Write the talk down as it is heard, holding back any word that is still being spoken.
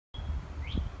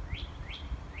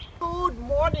Good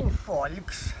morning,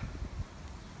 folks.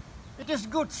 It is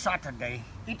good Saturday.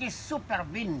 It is super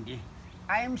windy.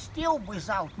 I am still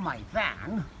without my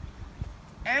van.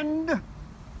 And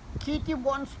Kitty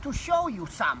wants to show you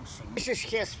something. This is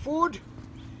his food.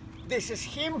 This is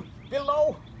him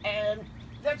below. And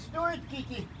let's do it,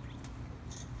 Kitty.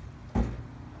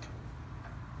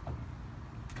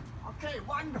 Okay,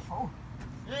 wonderful.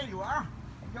 Here you are.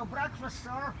 Your breakfast,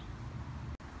 sir.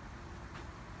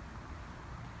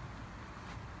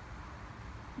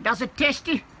 Does it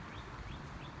tasty?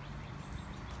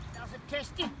 Does it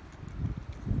tasty?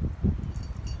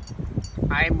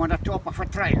 I'm on the top of a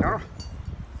trailer.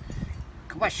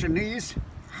 Question is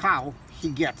how he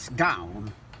gets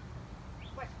down.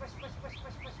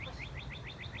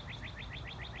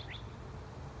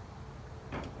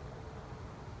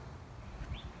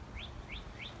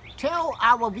 Tell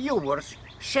our viewers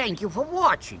thank you for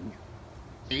watching.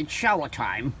 It's shower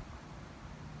time.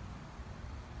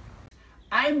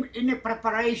 I'm in a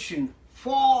preparation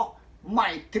for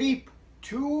my trip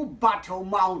to Battle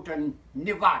Mountain,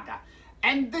 Nevada.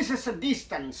 And this is a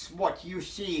distance what you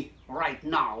see right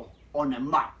now on a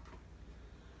map.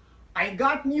 I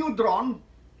got new drone,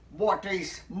 what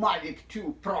is Mavic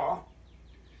 2 Pro,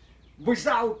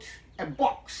 without a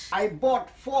box. I bought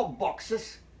 4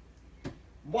 boxes,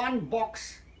 one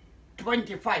box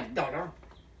 $25,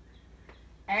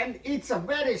 and it's a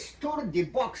very sturdy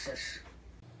boxes.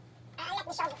 Let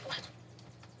me show you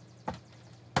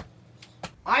that.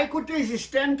 I could easily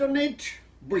stand on it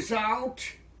without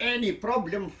any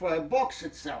problem for a box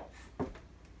itself.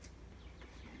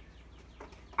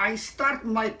 I start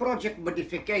my project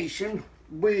modification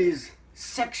with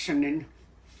sectioning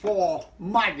for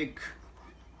Mavic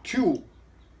 2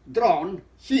 drone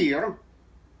here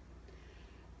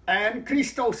and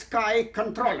Crystal Sky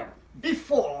controller.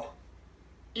 Before,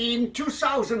 in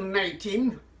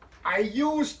 2018, I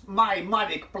used my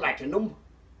Mavic Platinum,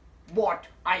 what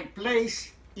I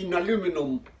place in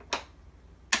aluminum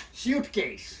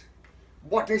suitcase,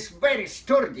 what is very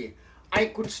sturdy. I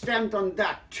could stand on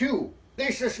that too.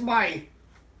 This is my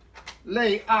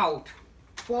layout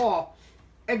for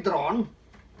a drone.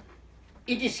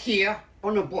 It is here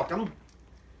on the bottom.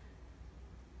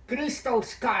 Crystal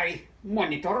Sky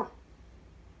monitor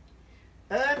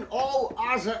and all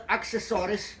other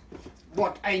accessories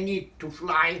what I need to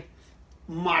fly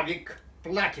Mavic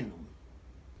Platinum.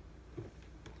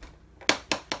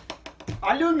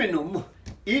 Aluminum,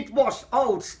 it was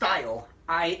old style.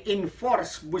 I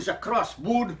enforced with a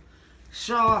crosswood,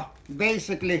 so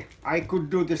basically I could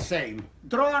do the same.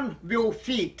 Drone will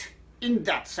fit in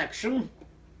that section,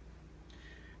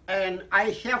 and I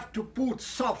have to put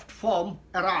soft foam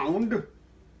around.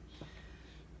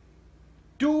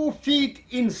 2 feet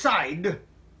inside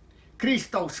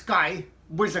Crystal Sky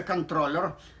with a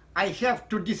controller. I have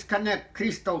to disconnect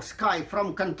Crystal Sky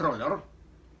from controller.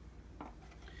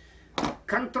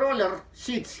 Controller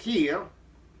sits here.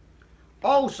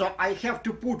 Also, I have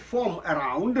to put foam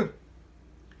around.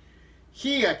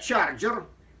 Here charger,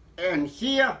 and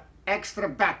here extra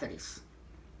batteries.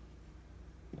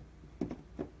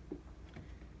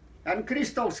 And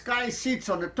Crystal Sky sits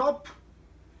on the top.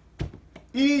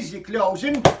 Easy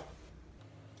closing. And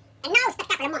now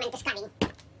spectacular moment is coming.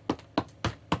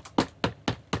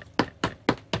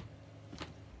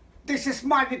 This is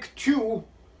Mavic 2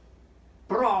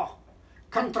 Pro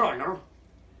controller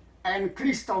and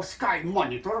Crystal Sky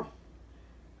monitor,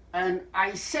 and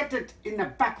I set it in a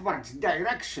backwards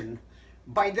direction.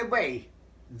 By the way,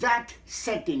 that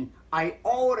setting I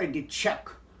already checked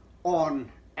on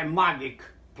a Mavic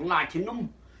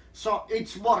Platinum, so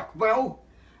it's worked well,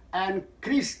 and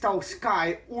Crystal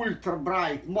Sky ultra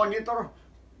bright monitor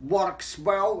works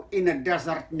well in a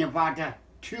desert Nevada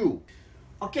too.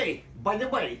 Okay, by the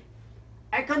way,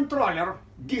 a controller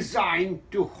designed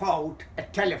to hold a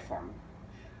telephone.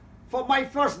 For my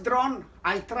first drone,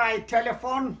 I tried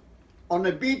telephone on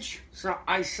a beach, so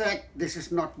I said this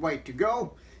is not way to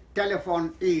go.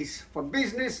 Telephone is for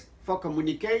business, for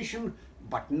communication,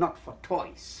 but not for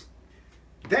toys.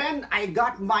 Then I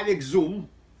got Mavic Zoom,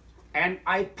 and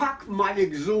I packed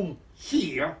Mavic Zoom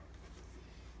here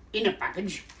in a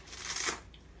package.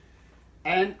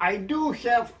 And I do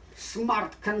have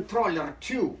smart controller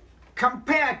too.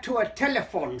 Compared to a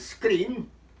telephone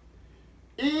screen,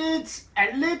 it's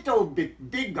a little bit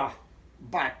bigger,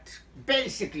 but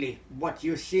basically what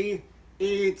you see,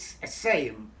 it's the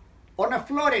same. On a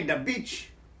Florida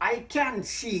beach, I can't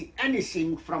see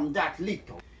anything from that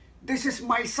little. This is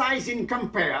my size in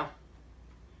compare.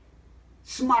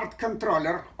 Smart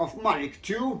controller of Mavic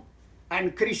 2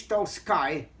 and Crystal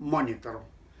Sky monitor.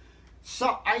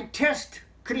 So I test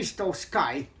crystal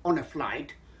sky on a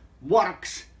flight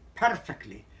works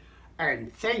perfectly.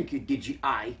 And thank you, DJI.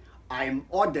 I am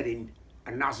ordering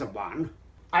another one.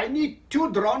 I need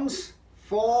 2 drones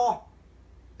for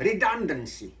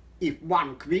redundancy. If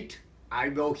one quit, I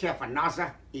will have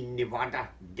another in Nevada.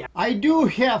 I do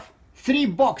have 3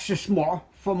 boxes more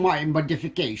for my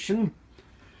modification.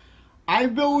 I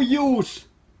will use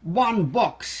 1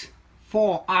 box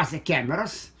for other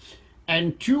cameras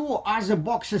and 2 other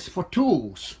boxes for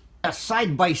tools.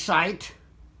 Side by side.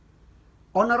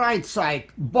 On the right side,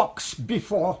 box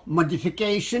before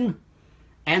modification,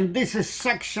 and this is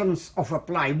sections of a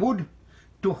plywood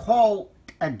to hold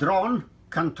a drone,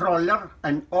 controller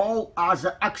and all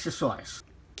other accessories.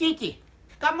 Kitty,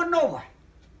 come on over.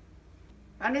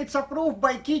 And it's approved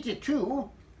by Kitty too.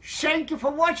 Thank you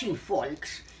for watching,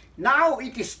 folks. Now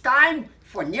it is time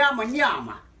for Nyama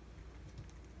Nyama.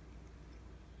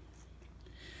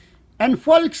 And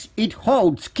folks, it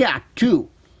holds cat too.